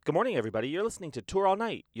Good morning, everybody. You're listening to Tour All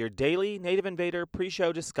Night, your daily Native Invader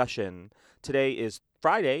pre-show discussion. Today is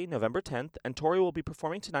Friday, November 10th, and Tori will be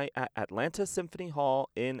performing tonight at Atlanta Symphony Hall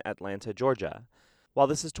in Atlanta, Georgia. While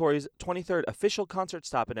this is Tori's 23rd official concert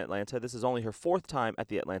stop in Atlanta, this is only her fourth time at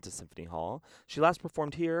the Atlanta Symphony Hall. She last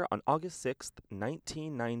performed here on August 6th,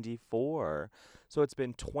 1994. So it's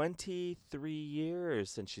been 23 years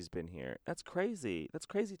since she's been here. That's crazy. That's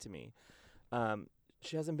crazy to me. Um,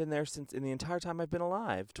 she hasn't been there since in the entire time I've been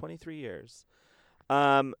alive, 23 years.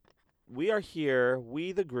 Um, we are here,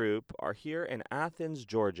 we the group are here in Athens,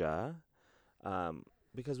 Georgia,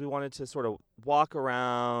 because we wanted to sort of walk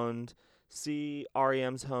around, see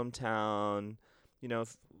REM's hometown. You know,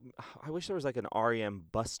 I wish there was like an REM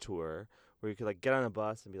bus tour where you could like get on a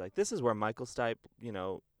bus and be like, this is where Michael Stipe,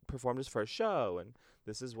 performed his first show, and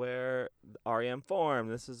this is where REM formed.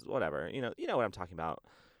 This is whatever. You know what I'm talking about.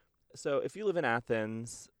 So if you live in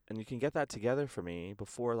Athens and you can get that together for me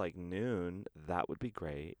before like noon, that would be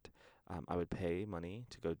great. I would pay money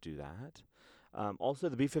to go do that. Also,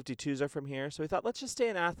 the B-52s are from here, so we thought let's just stay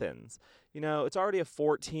in Athens. You know, it's already a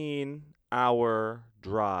 14-hour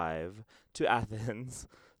drive to Athens,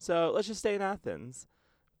 so let's just stay in Athens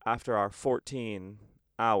after our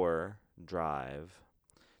 14-hour drive.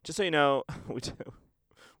 Just so you know, we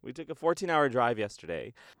took a 14-hour drive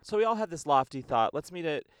yesterday, so we all had this lofty thought: let's meet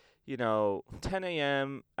at 10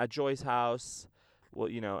 a.m. at Joy's house. Well,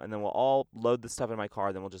 and then we'll all load the stuff in my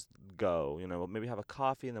car. Then we'll just go. We'll maybe have a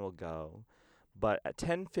coffee and then we'll go. But at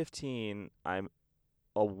 10:15, I'm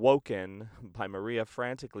awoken by Maria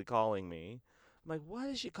frantically calling me. I'm like, what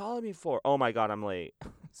is she calling me for? Oh my God, I'm late.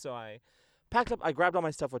 So I packed up. I grabbed all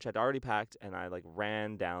my stuff, which I'd already packed, and I like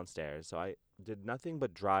ran downstairs. So I did nothing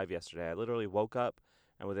but drive yesterday. I literally woke up,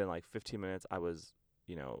 and within like 15 minutes, I was,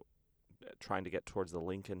 trying to get towards the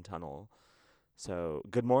Lincoln Tunnel. So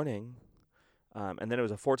good morning. And then it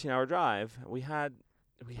was a 14-hour drive. We had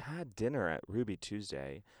dinner at Ruby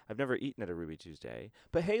Tuesday. I've never eaten at a Ruby Tuesday,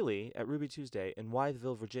 but Haley at Ruby Tuesday in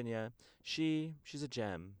Wytheville, Virginia, she's a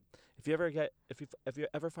gem. If you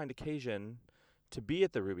ever find occasion to be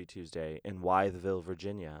at the Ruby Tuesday in Wytheville,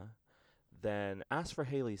 Virginia, then ask for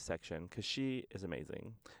Haley's section because she is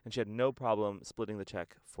amazing, and she had no problem splitting the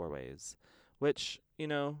check 4 ways, which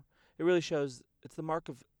it really shows. It's the mark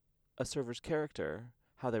of a server's character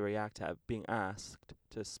how they react to being asked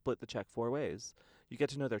to split the check 4 ways. You get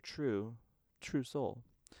to know their true soul.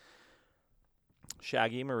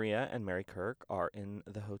 Shaggy, Maria, and Mary Kirk are in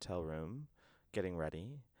the hotel room getting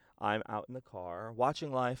ready. I'm out in the car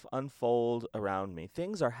watching life unfold around me.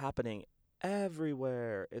 Things are happening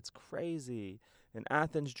everywhere. It's crazy. In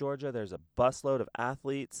Athens, Georgia, there's a busload of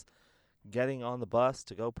athletes getting on the bus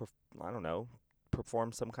to go,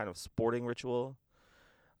 perform some kind of sporting ritual.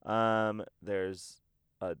 There's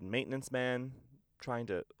a maintenance man trying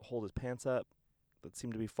to hold his pants up that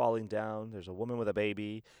seem to be falling down. There's a woman with a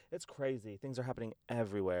baby. It's crazy. Things are happening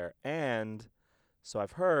everywhere. And so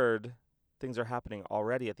I've heard things are happening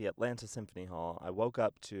already at the Atlanta Symphony Hall. I woke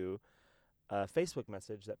up to a Facebook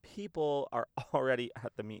message that people are already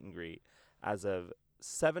at the meet and greet. As of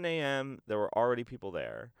 7 a.m., there were already people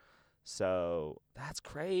there. So that's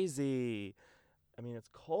crazy. I mean, it's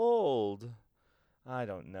cold. I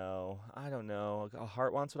don't know. A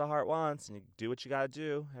heart wants what a heart wants, and you do what you gotta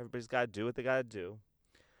do. Everybody's gotta do what they gotta do.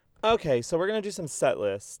 Okay, so we're gonna do some set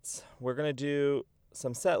lists. We're gonna do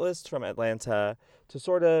some set lists from Atlanta to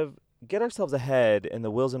sort of get ourselves ahead in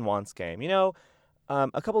the Wills and Wants game. A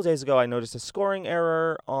couple of days ago, I noticed a scoring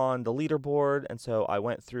error on the leaderboard, and so I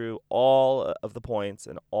went through all of the points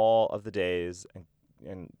and all of the days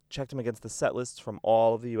and checked them against the set lists from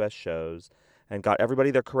all of the U.S. shows and got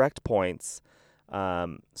everybody their correct points.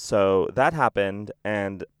 So that happened,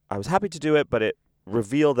 and I was happy to do it, but it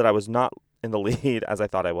revealed that I was not in the lead as I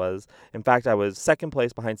thought I was. In fact, I was second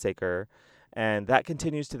place behind Saker, and that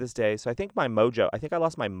continues to this day. So I think I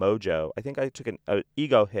lost my mojo. I think I took an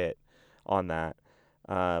ego hit on that.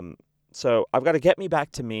 So I've got to get me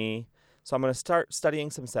back to me. So I'm going to start studying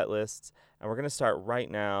some set lists, and we're going to start right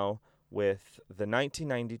now with the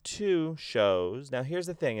 1992 shows. Now, here's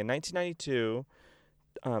the thing. In 1992,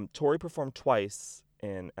 Tori performed twice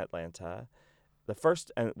in Atlanta. The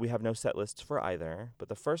first, and we have no set lists for either, but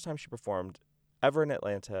the first time she performed ever in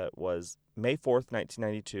Atlanta was May 4th,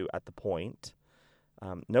 1992 at The Point.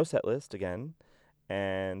 No set list again.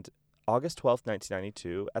 And August 12th,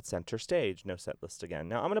 1992 at Center Stage. No set list again.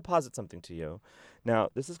 Now, I'm going to posit something to you. Now,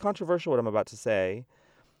 this is controversial what I'm about to say.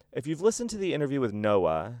 If you've listened to the interview with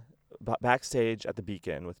Noah backstage at the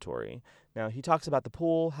Beacon with Tori, now he talks about the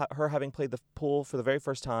pool, her having played the pool for the very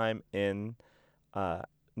first time in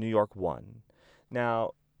New York 1.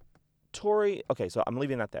 Now, Tori, okay, so I'm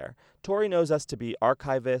leaving that there. Tori knows us to be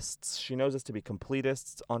archivists. She knows us to be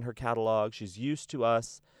completists on her catalog. She's used to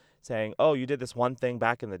us saying, "Oh, you did this one thing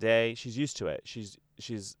back in the day." She's used to it. She's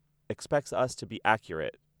expects us to be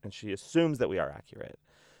accurate, and she assumes that we are accurate.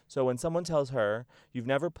 So when someone tells her, "You've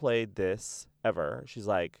never played this ever," she's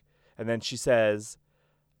like, and then she says,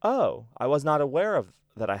 "Oh, I was not aware of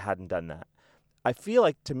that I hadn't done that." I feel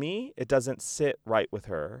like, to me, it doesn't sit right with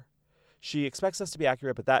her. She expects us to be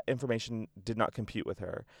accurate, but that information did not compute with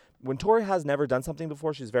her. When Tori has never done something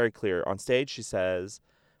before, she's very clear. On stage, she says,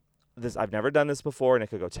 I've never done this before, and it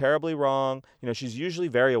could go terribly wrong." She's usually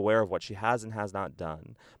very aware of what she has and has not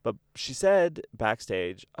done. But she said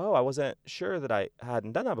backstage, "Oh, I wasn't sure that I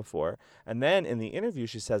hadn't done that before." And then in the interview,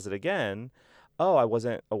 she says it again. "Oh, I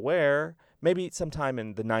wasn't aware." Maybe sometime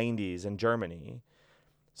in the 90s in Germany.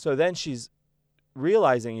 So then she's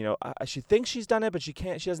realizing, she thinks she's done it, but she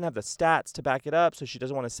doesn't have the stats to back it up, so she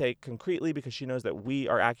doesn't want to say concretely because she knows that we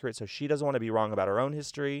are accurate, so she doesn't want to be wrong about her own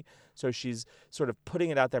history, so she's sort of putting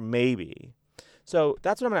it out there maybe. So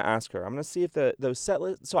that's what I'm going to ask her. I'm going to see if those set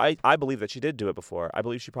lists, so I believe that she did do it before. I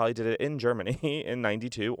believe she probably did it in Germany in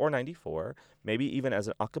 92 or 94, maybe even as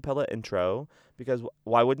an a cappella intro, because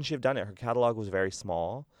why wouldn't she have done it? Her catalog was very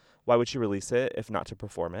small. Why would she release it if not to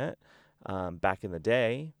perform it back in the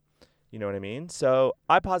day? You know what I mean? So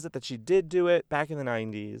I posit that she did do it back in the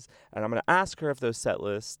 90s, and I'm going to ask her if those set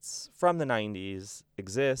lists from the 90s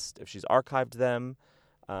exist, if she's archived them,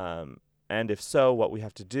 and if so, what we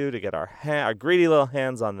have to do to get our greedy little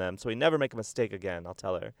hands on them so we never make a mistake again. I'll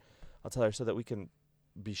tell her so that we can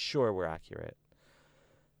be sure we're accurate.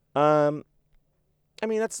 I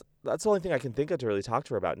mean, that's the only thing I can think of to really talk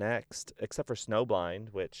to her about next, except for Snowblind,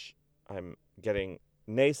 which I'm getting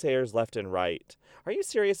naysayers left and right. Are you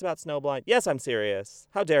serious about Snowblind? Yes, I'm serious.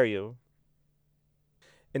 How dare you?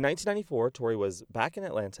 In 1994, Tori was back in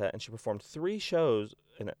Atlanta, and she performed 4 shows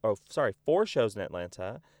in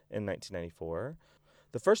Atlanta in 1994.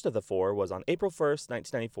 The first of the 4 was on April 1st,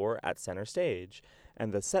 1994 at Center Stage,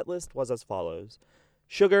 and the set list was as follows: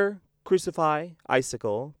 Sugar, Crucify,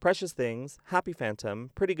 Icicle, Precious Things, Happy Phantom,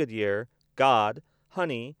 Pretty Good Year, God,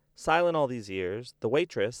 Honey, Silent All These Years, The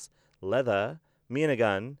Waitress, Leather, Me and a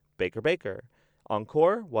Gun, Baker Baker.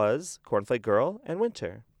 Encore was Cornflake Girl and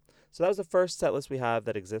Winter. So that was the first set list we have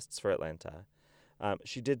that exists for Atlanta.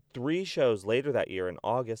 She did 3 shows later that year in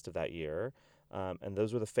August of that year, and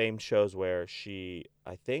those were the famed shows where she,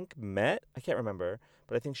 I think, I can't remember,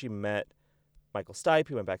 but I think she met Michael Stipe,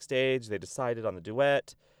 who went backstage. They decided on the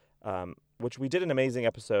duet, which we did an amazing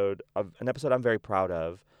episode, an episode I'm very proud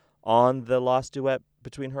of, on the lost duet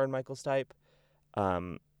between her and Michael Stipe.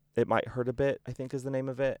 It Might Hurt a Bit, I think is the name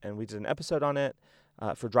of it, and we did an episode on it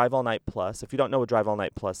for Drive All Night Plus. If you don't know what Drive All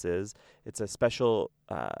Night Plus is, it's a special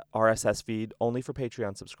RSS feed only for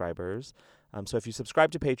Patreon subscribers. So if you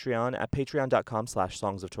subscribe to Patreon at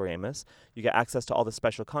patreon.com/Songs of Tori Amos, you get access to all the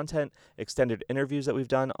special content, extended interviews that we've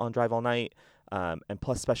done on Drive All Night, and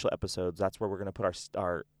plus special episodes. That's where we're going to put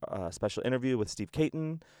our special interview with Steve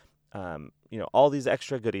Caton. All these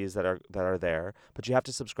extra goodies that are there, but you have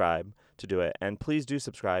to subscribe to do it. And please do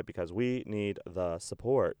subscribe because we need the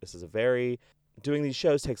support. Doing these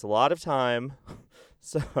shows takes a lot of time,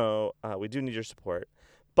 so we do need your support.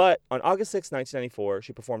 But on August 6, 1994,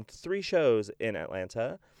 she performed 3 shows in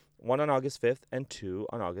Atlanta, 1 on August 5th and 2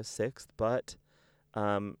 on August 6th, but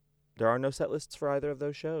there are no set lists for either of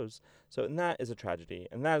those shows. So and that is a tragedy,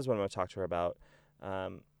 and that is what I'm going to talk to her about.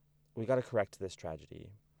 We got to correct this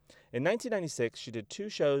tragedy. In 1996, she did 2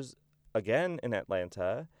 shows again in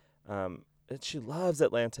Atlanta. She loves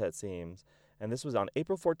Atlanta, it seems. And this was on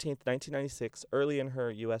April 14th, 1996, early in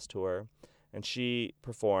her U.S. tour. And she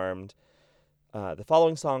performed the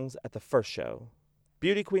following songs at the first show: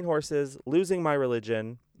 Beauty Queen Horses, Losing My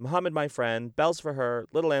Religion, Muhammad My Friend, Bells for Her,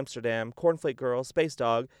 Little Amsterdam, Cornflake Girl, Space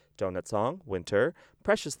Dog, Donut Song, Winter,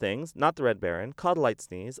 Precious Things, Not the Red Baron, Called a Light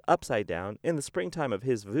Sneeze, Upside Down, In the Springtime of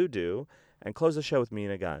His Voodoo, and close the show with Me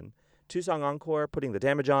and a Gun. 2-song encore, Putting the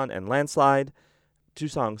Damage On, and Landslide.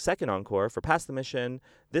 2-song second encore for Past the Mission,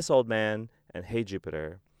 This Old Man, and Hey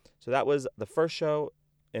Jupiter. So that was the first show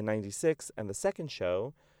in 96, and the second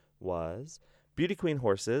show was Beauty Queen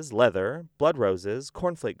Horses, Leather, Blood Roses,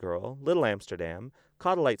 Cornflake Girl, Little Amsterdam,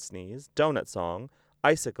 Caught a Light Sneeze, Donut Song,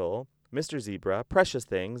 Icicle, Mr. Zebra, Precious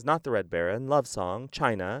Things, Not the Red Baron, Love Song,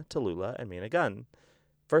 China, Tallulah, and Me and a Gun.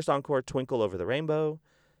 First encore, Twinkle Over the Rainbow.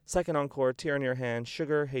 Second encore, Tear in Your Hand,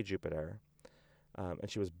 Sugar, Hey Jupiter. And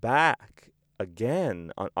she was back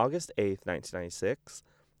again on August 8th, 1996,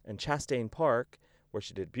 in Chastain Park, where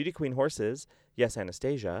she did Beauty Queen Horses, Yes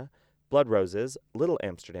Anastasia, Blood Roses, Little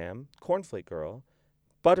Amsterdam, Cornflake Girl,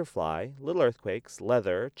 Butterfly, Little Earthquakes,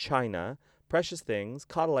 Leather, China, Precious Things,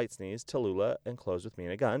 Caught a Light Sneeze, Tallulah, and Close with Me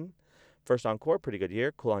and a Gun. First encore, Pretty Good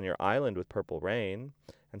Year, Cool on Your Island with Purple Rain.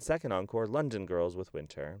 And second encore, London Girls with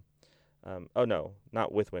Winter. Oh, no,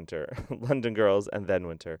 not with Winter. London Girls and then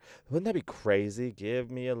Winter. Wouldn't that be crazy?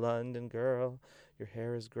 Give me a London girl. Your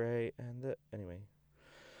hair is gray. Anyway.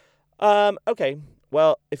 Okay.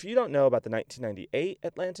 Well, if you don't know about the 1998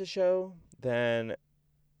 Atlanta show, then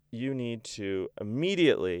you need to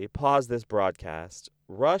immediately pause this broadcast,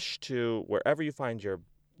 rush to wherever you find your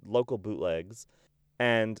local bootlegs,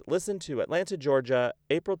 and listen to Atlanta, Georgia,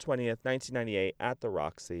 April 20th, 1998 at the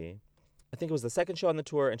Roxy. I think it was the second show on the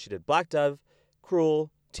tour, and she did Black Dove, Cruel,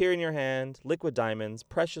 Tear in Your Hand, Liquid Diamonds,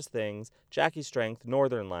 Precious Things, Jackie Strength,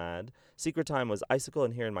 Northern Lad. Secret Time was Icicle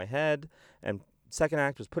and Here in My Head, and second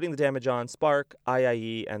act was Putting the Damage On, Spark,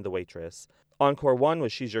 IIE, and The Waitress. Encore 1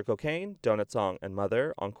 was She's Your Cocaine, Donut Song, and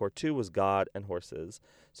Mother. Encore 2 was God and Horses.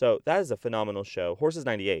 So that is a phenomenal show. Horses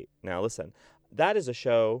 98. Now listen, that is a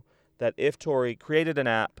show that if Tori created an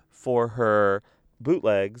app for her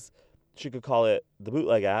bootlegs, she could call it the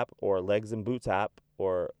Bootleg app or Legs and Boots app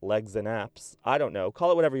or Legs and Apps. I don't know.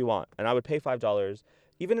 Call it whatever you want. And I would pay $5,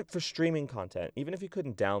 even for streaming content, even if you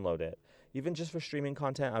couldn't download it. Even just for streaming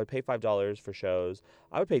content, I would pay $5 for shows.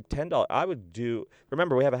 I would pay $10. I would do,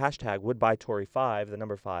 remember, we have a hashtag, would-buy-Tori5, the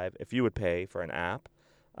number 5, if you would pay for an app,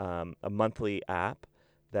 a monthly app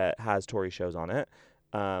that has Tori shows on it.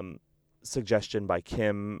 Suggestion by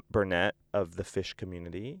Kim Burnett of the Fish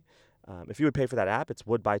Community. If you would pay for that app, it's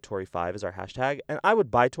would-buy-Tori5 is our hashtag, and I would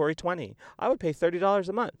buy Tori 20. I would pay $30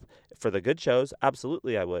 a month. For the good shows,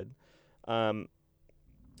 absolutely I would.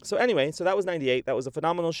 So anyway, so that was 98. That was a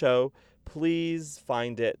phenomenal show. Please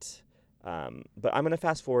find it. But I'm going to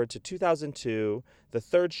fast forward to 2002, the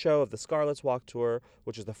third show of the Scarlet's Walk Tour,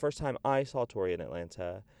 which was the first time I saw Tori in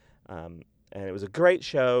Atlanta. And it was a great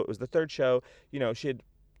show. It was the third show. You know,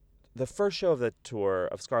 the first show of the tour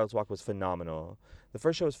of Scarlet's Walk was phenomenal. The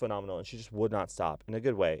first show was phenomenal, and she just would not stop in a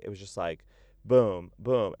good way. It was just like, boom,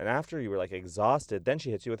 boom. And after you were like exhausted, then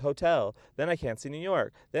she hits you with Hotel. Then I Can't See New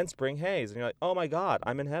York. Then Spring Haze. And you're like, oh my God,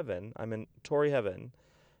 I'm in heaven. I'm in Tori heaven.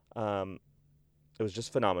 It was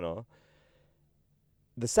just phenomenal.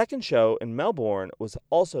 The second show in Melbourne was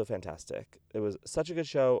also fantastic. It was such a good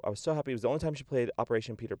show. I was so happy. It was the only time she played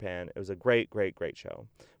Operation Peter Pan. It was a great, great, great show.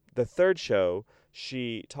 The third show,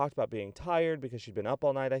 she talked about being tired because she'd been up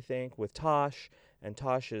all night, I think, with Tosh. And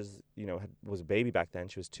Tosh was a baby back then.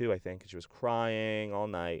 She was 2, I think, and she was crying all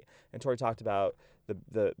night. And Tori talked about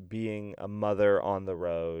the being a mother on the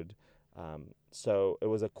road. So it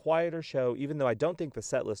was a quieter show, even though I don't think the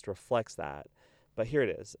set list reflects that. But here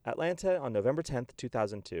it is. Atlanta on November 10th,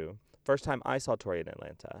 2002. First time I saw Tori in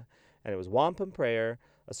Atlanta. And it was Wampum Prayer,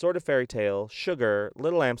 A Sort of Fairy Tale, Sugar,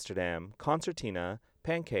 Little Amsterdam, Concertina,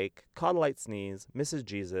 Pancake, Caught a Light Sneeze, Mrs.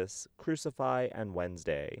 Jesus, Crucify, and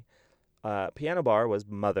Wednesday. Piano bar was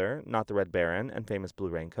Mother, Not the Red Baron, and Famous Blue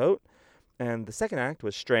Raincoat. And the second act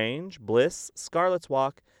was Strange, Bliss, Scarlet's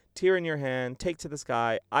Walk, Tear in Your Hand, Take to the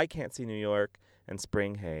Sky, I Can't See New York, and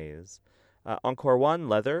Spring Haze. Encore 1,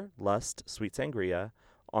 Leather, Lust, Sweet Sangria.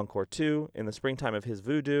 Encore 2, In the Springtime of His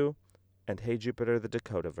Voodoo, and Hey Jupiter, the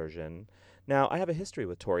Dakota version. Now, I have a history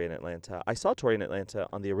with Tori in Atlanta. I saw Tori in Atlanta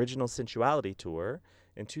on the original Sensuality tour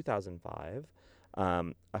in 2005.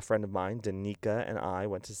 A friend of mine, Danica, and I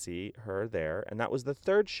went to see her there, and that was the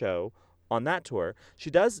third show on that tour. She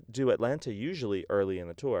does do Atlanta usually early in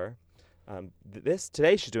the tour.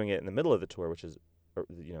 Today she's doing it in the middle of the tour, which is,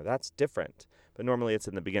 that's different. But normally it's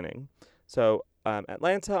in the beginning. So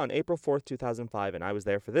Atlanta on April 4th, 2005, and I was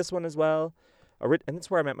there for this one as well. And that's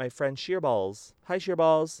where I met my friend Shearballs. Hi,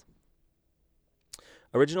 Shearballs.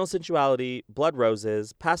 Original Sensuality, Blood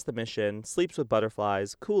Roses, Past the Mission, Sleeps with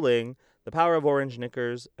Butterflies, Cooling, The Power of Orange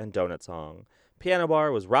Knickers, and Donut Song. Piano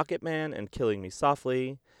bar was Rocket Man and Killing Me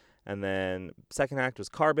Softly. And then second act was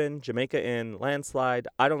Carbon, Jamaica Inn, Landslide,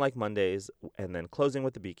 I Don't Like Mondays, and then closing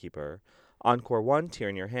with The Beekeeper. Encore 1, Tear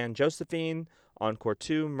in Your Hand, Josephine. Encore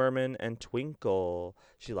 2, Merman and Twinkle.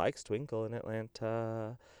 She likes Twinkle in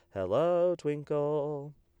Atlanta. Hello,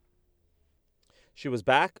 Twinkle. She was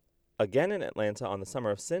back again in Atlanta on the Summer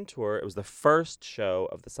of Sin tour. It was the first show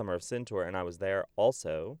of the Summer of Sin tour, and I was there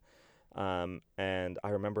also. And I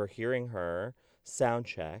remember hearing her sound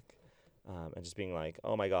check and just being like,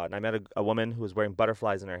 oh my God. And I met a woman who was wearing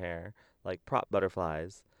butterflies in her hair, like prop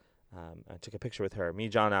butterflies. I took a picture with her. Me,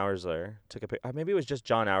 John Oursler, took a picture. Maybe it was just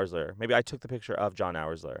John Oursler. Maybe I took the picture of John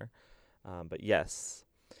Oursler. But yes.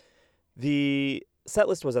 The set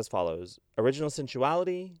list was as follows. Original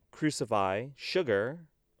Sensuality, Crucify, Sugar,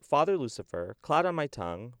 Father Lucifer, Cloud on My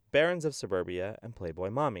Tongue, Barons of Suburbia, and Playboy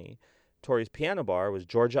Mommy. Tori's piano bar was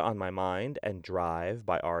Georgia on My Mind and Drive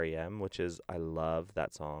by REM, I love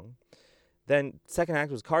that song. Then second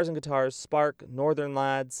act was Cars and Guitars, Spark, Northern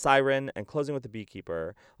Lads, Siren, and closing with The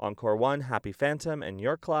Beekeeper. Encore 1, Happy Phantom and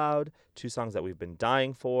Your Cloud, 2 songs that we've been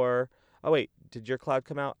dying for. Oh wait, did Your Cloud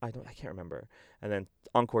come out? I can't remember. And then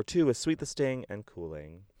Encore 2 was Sweet the Sting and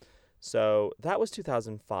Cooling. So that was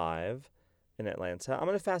 2005 in Atlanta. I'm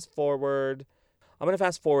going to fast forward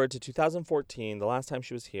to 2014, the last time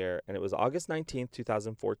she was here, and it was August 19th,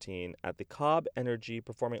 2014 at the Cobb Energy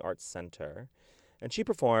Performing Arts Center. And she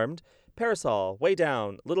performed Parasol, Way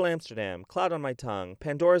Down, Little Amsterdam, Cloud on My Tongue,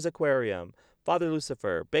 Pandora's Aquarium, Father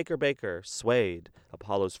Lucifer, Baker Baker, Suede,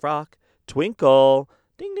 Apollo's Frock, Twinkle,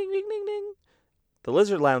 Ding Ding Ding Ding Ding. The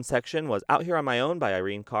Lizard Lounge section was Out Here on My Own by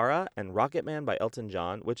Irene Cara and Rocket Man by Elton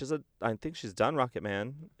John, which is I think she's done Rocket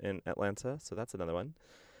Man in Atlanta, so that's another one.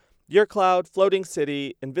 Your Cloud, Floating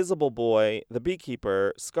City, Invisible Boy, The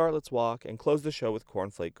Beekeeper, Scarlet's Walk, and closed the show with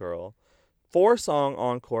Cornflake Girl. 4-song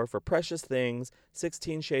encore for Precious Things,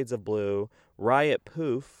 16 Shades of Blue, Riot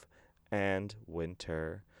Poof, and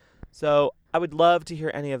Winter. So I would love to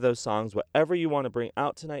hear any of those songs. Whatever you want to bring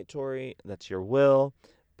out tonight, Tori, that's your will.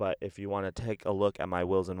 But if you want to take a look at my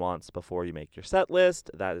wills and wants before you make your set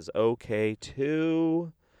list, that is okay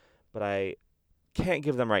too. But I can't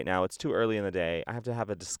give them right now. It's too early in the day. I have to have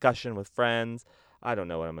a discussion with friends. I don't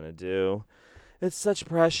know what I'm going to do. It's such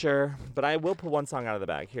pressure, but I will pull one song out of the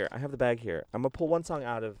bag. Here, I have the bag here. I'm going to pull one song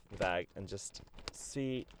out of the bag and just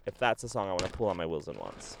see if that's the song I want to pull on my wills and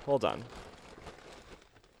wants. Hold on.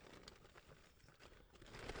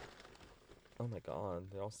 Oh my god,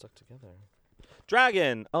 they're all stuck together.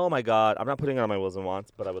 Dragon! Oh my god, I'm not putting it on my wills and wants,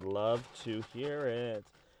 but I would love to hear it.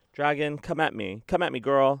 Dragon, come at me. Come at me,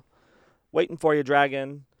 girl. Waiting for you,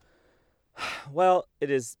 Dragon. Well, it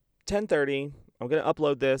is 10:30. I'm going to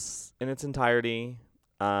upload this in its entirety,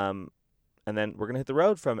 and then we're going to hit the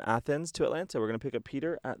road from Athens to Atlanta. We're going to pick up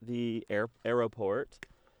Peter at the aeroport,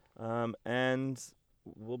 and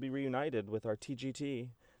we'll be reunited with our TGT.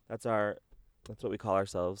 That's what we call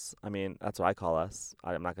ourselves. I mean, that's what I call us.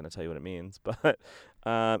 I'm not going to tell you what it means, but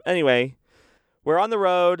anyway, we're on the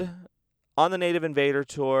road on the Native Invader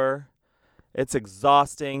tour. It's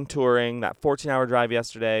exhausting touring. That 14-hour drive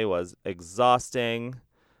yesterday was exhausting.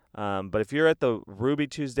 But if you're at the Ruby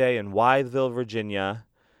Tuesday in Wytheville, Virginia,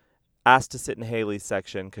 ask to sit in Haley's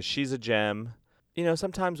section because she's a gem. You know,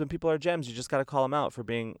 sometimes when people are gems, you just got to call them out for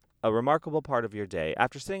being a remarkable part of your day.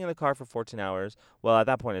 After sitting in the car for 14 hours, well, at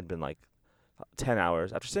that point it had been like 10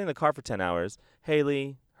 hours. After sitting in the car for 10 hours,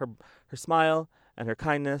 Haley, her smile and her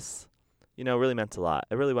kindness, you know, really meant a lot.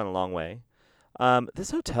 It really went a long way.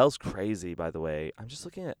 This hotel's crazy, by the way. I'm just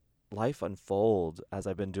looking at life unfold as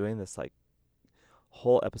I've been doing this, like,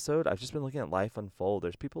 whole episode. I've just been looking at life unfold.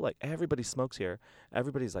 There's people, like, everybody smokes here.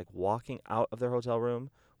 Everybody's, like, walking out of their hotel room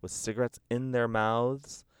with cigarettes in their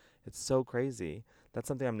mouths. It's so crazy. That's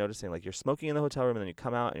something I'm noticing. Like, you're smoking in the hotel room, and then you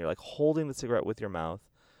come out, and you're, like, holding the cigarette with your mouth.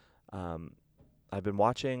 I've been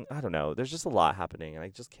watching, I don't know. There's just a lot happening, and I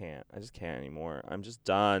just can't anymore. I'm just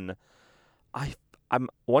done. I'm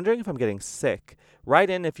wondering if I'm getting sick. Write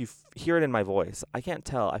in if you hear it in my voice. I can't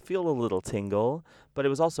tell. I feel a little tingle, but it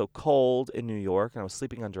was also cold in New York, and I was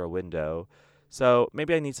sleeping under a window. So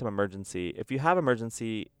maybe I need some emergency. If you have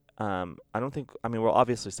emergency, we'll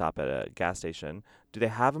obviously stop at a gas station. Do they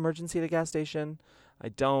have emergency at a gas station? I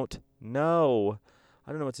don't know.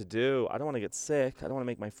 I don't know what to do. I don't want to get sick. I don't want to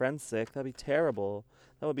make my friends sick. That'd be terrible.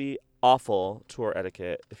 That would be awful tour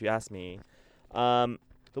etiquette, if you ask me.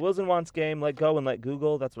 The Wills and Wants game, let go and let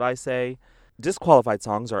Google. That's what I say. Disqualified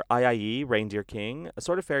songs are IIE, Reindeer King, A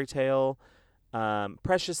Sort of Fairy Tale,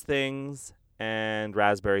 Precious Things, and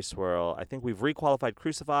Raspberry Swirl. I think we've requalified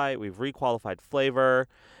Crucify. We've requalified Flavor.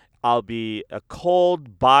 I'll be a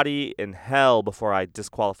cold body in hell before I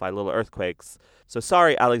disqualify Little Earthquakes. So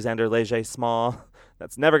sorry, Alexander Leger Small.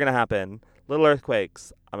 That's never going to happen. Little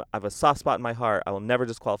Earthquakes. I have a soft spot in my heart. I will never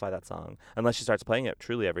disqualify that song unless she starts playing it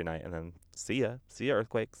truly every night, and then see ya,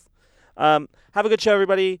 Earthquakes. Have a good show,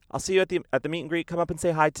 everybody. I'll see you at the meet and greet. Come up and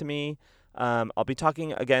say hi to me. I'll be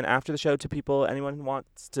talking again after the show to people. Anyone who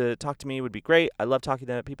wants to talk to me would be great. I love talking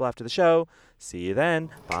to people after the show. See you then.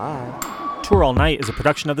 Bye. Tour All Night is a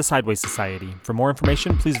production of the Sideways Society. For more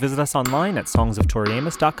information, please visit us online at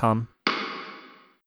songsoftoriamos.com.